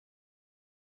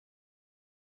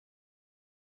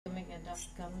duck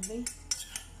Galbi.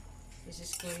 This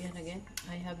is Korean again.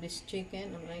 I have this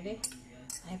chicken already.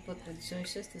 I put the soy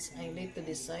sauce. This I laid to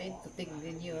the side to take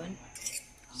video on.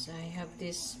 So I have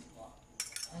this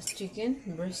chicken,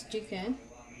 breast chicken,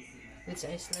 which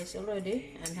I sliced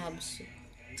already, and have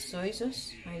soy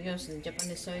sauce. I use the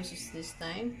Japanese soy sauce this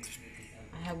time.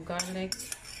 I have garlic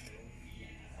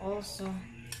also,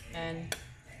 and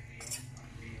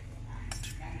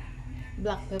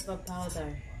black pepper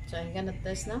powder. So I'm gonna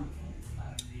taste now.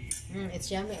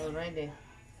 It's yummy already.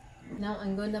 Now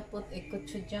I'm gonna put a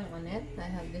gochujang on it. I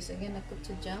have this again, a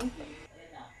gochujang.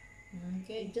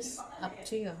 Okay, just up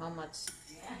to you how much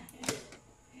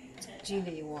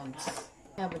chili you want.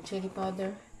 I have a chili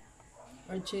powder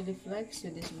or chili flakes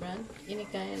with this brand. Any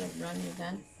kind of brand you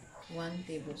can. 1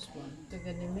 tablespoon. So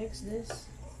gonna mix this.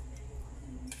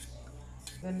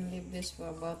 Gonna leave this for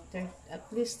about at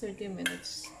least 30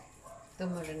 minutes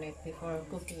to marinate before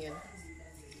cooking it.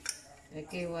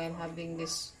 Okay, while having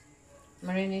this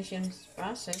marination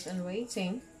process and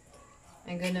waiting,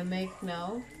 I'm gonna make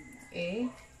now the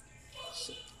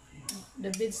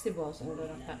vegetables. I'm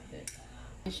gonna cut it.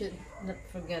 I should not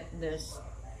forget this.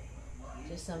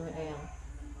 Just some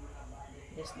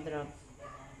just drop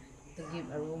to give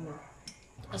aroma.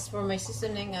 As for my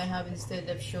seasoning, I have instead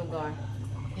of sugar,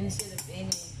 instead of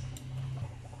any.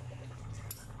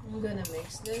 I'm gonna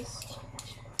mix this.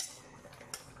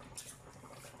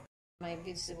 My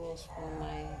vegetables for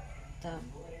my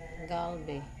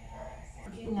Galbi.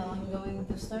 Now I'm going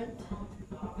to start. The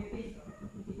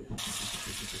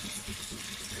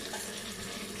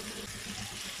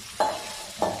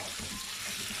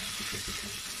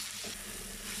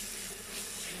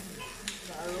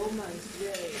aroma is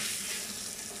very.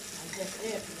 I just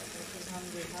ate, but I was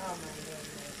hungry now. I'm doing this.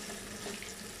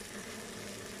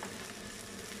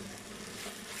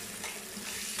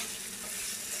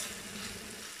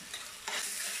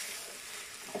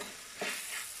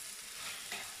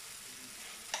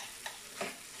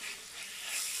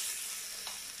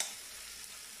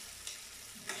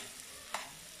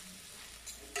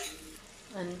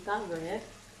 And cover it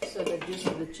so the juice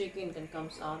of the chicken can come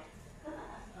out.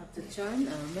 To turn,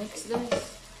 I'll mix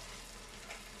this.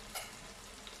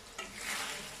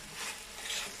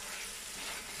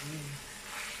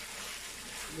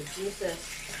 The juices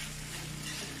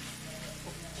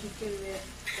of chicken meat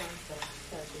comes out.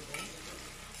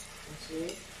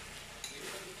 See?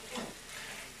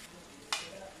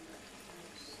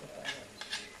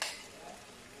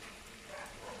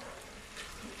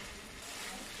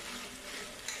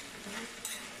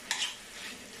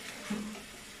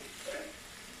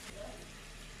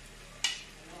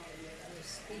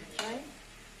 Right?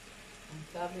 And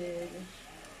cabbage.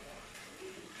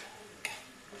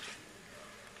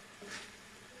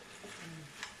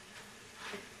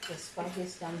 The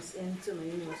spices comes into my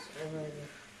nose already.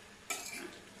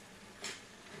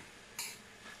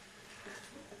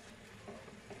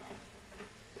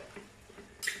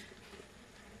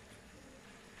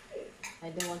 I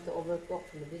don't want to overcook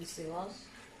the vegetables.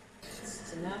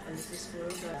 It's enough, and this is for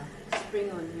the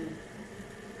spring onion.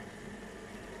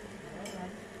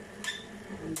 Alright.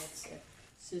 And that's it.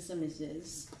 Sesame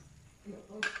seeds.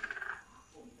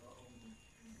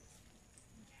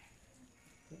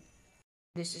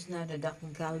 This is now the duck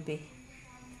Galbi.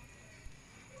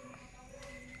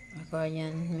 A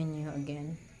Korean menu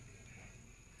again.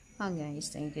 Oh guys,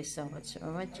 thank you so much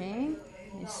for watching.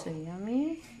 It's so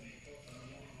yummy.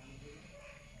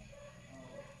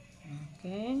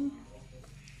 Okay.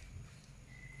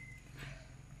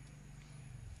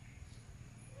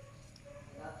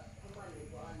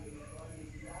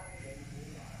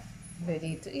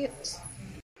 Ready to eat.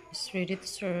 It's ready to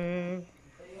serve.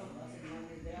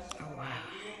 Oh wow,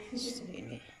 it's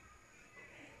really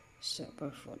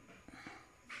super food.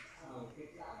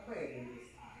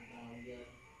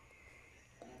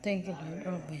 Thank you Lord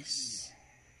always.